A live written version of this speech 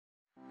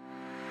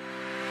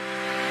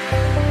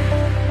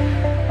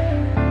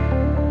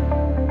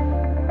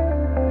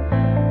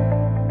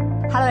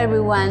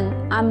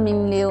everyone, I'm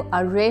Ming Liu,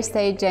 a real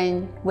estate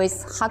agent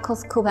with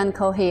Harcourt's Coop &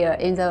 Co here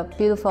in the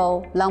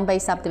beautiful Long Bay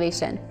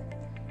subdivision.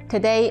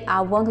 Today,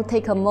 I want to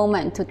take a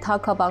moment to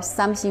talk about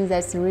something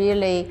that's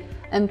really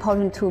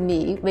important to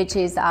me, which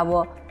is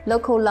our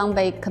local Long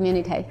Bay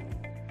community.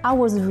 I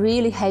was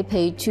really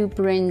happy to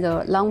bring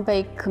the Long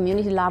Bay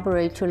Community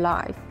Library to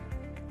life.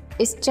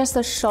 It's just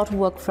a short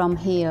walk from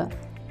here,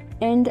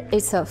 and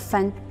it's a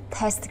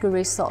fantastic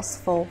resource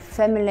for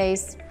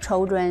families,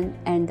 children,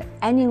 and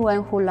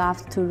anyone who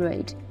loves to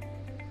read.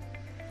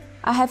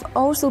 I have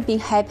also been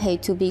happy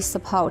to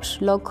support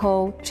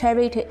local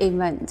charity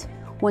events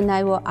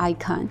whenever I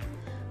can,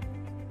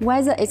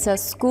 whether it's a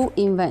school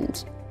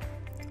event,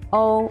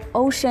 or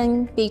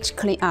Ocean Beach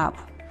Cleanup,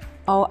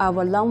 or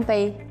our Long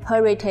Bay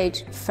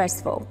Heritage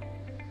Festival.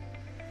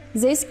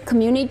 This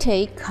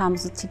community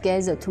comes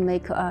together to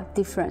make a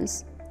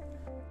difference.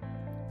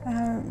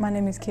 My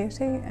name is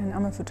Kirti and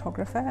I'm a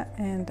photographer,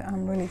 and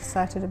I'm really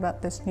excited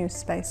about this new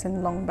space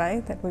in Long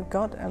Bay that we've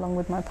got along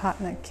with my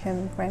partner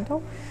Kim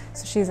Randall.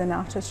 So she's an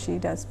artist, she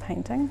does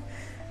painting.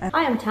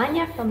 Hi, I'm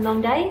Tanya from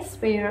Long Days.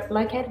 We're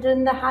located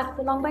in the heart of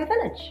the Long Bay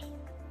Village,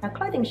 our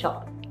clothing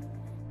shop.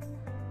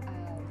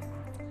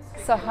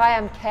 So hi,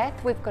 I'm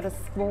Kath. We've got a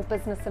small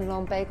business in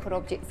Long Bay called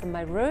Objects in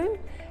My Room,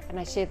 and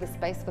I share the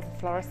space with a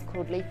florist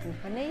called Leaf and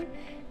Honey.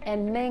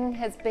 And Ming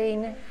has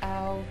been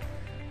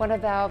one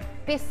of our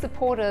best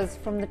supporters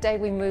from the day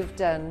we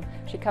moved in.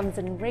 She comes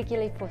in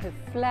regularly for her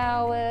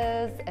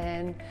flowers,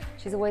 and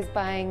she's always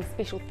buying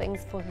special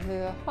things for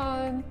her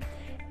home,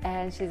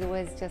 and she's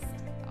always just,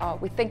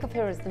 we think of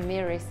her as the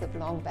mayoress of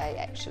Long Bay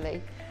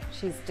actually.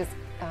 She's just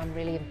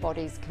really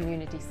embodies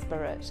community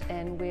spirit,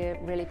 and we're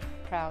really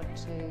proud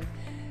to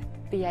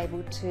be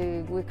able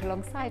to work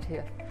alongside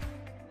her.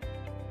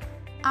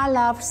 I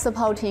love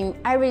supporting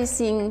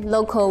everything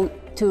local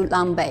to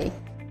Long Bay.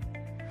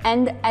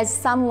 And as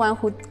someone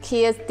who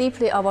cares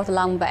deeply about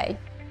Long Bay,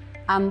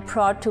 I'm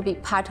proud to be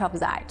part of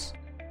that.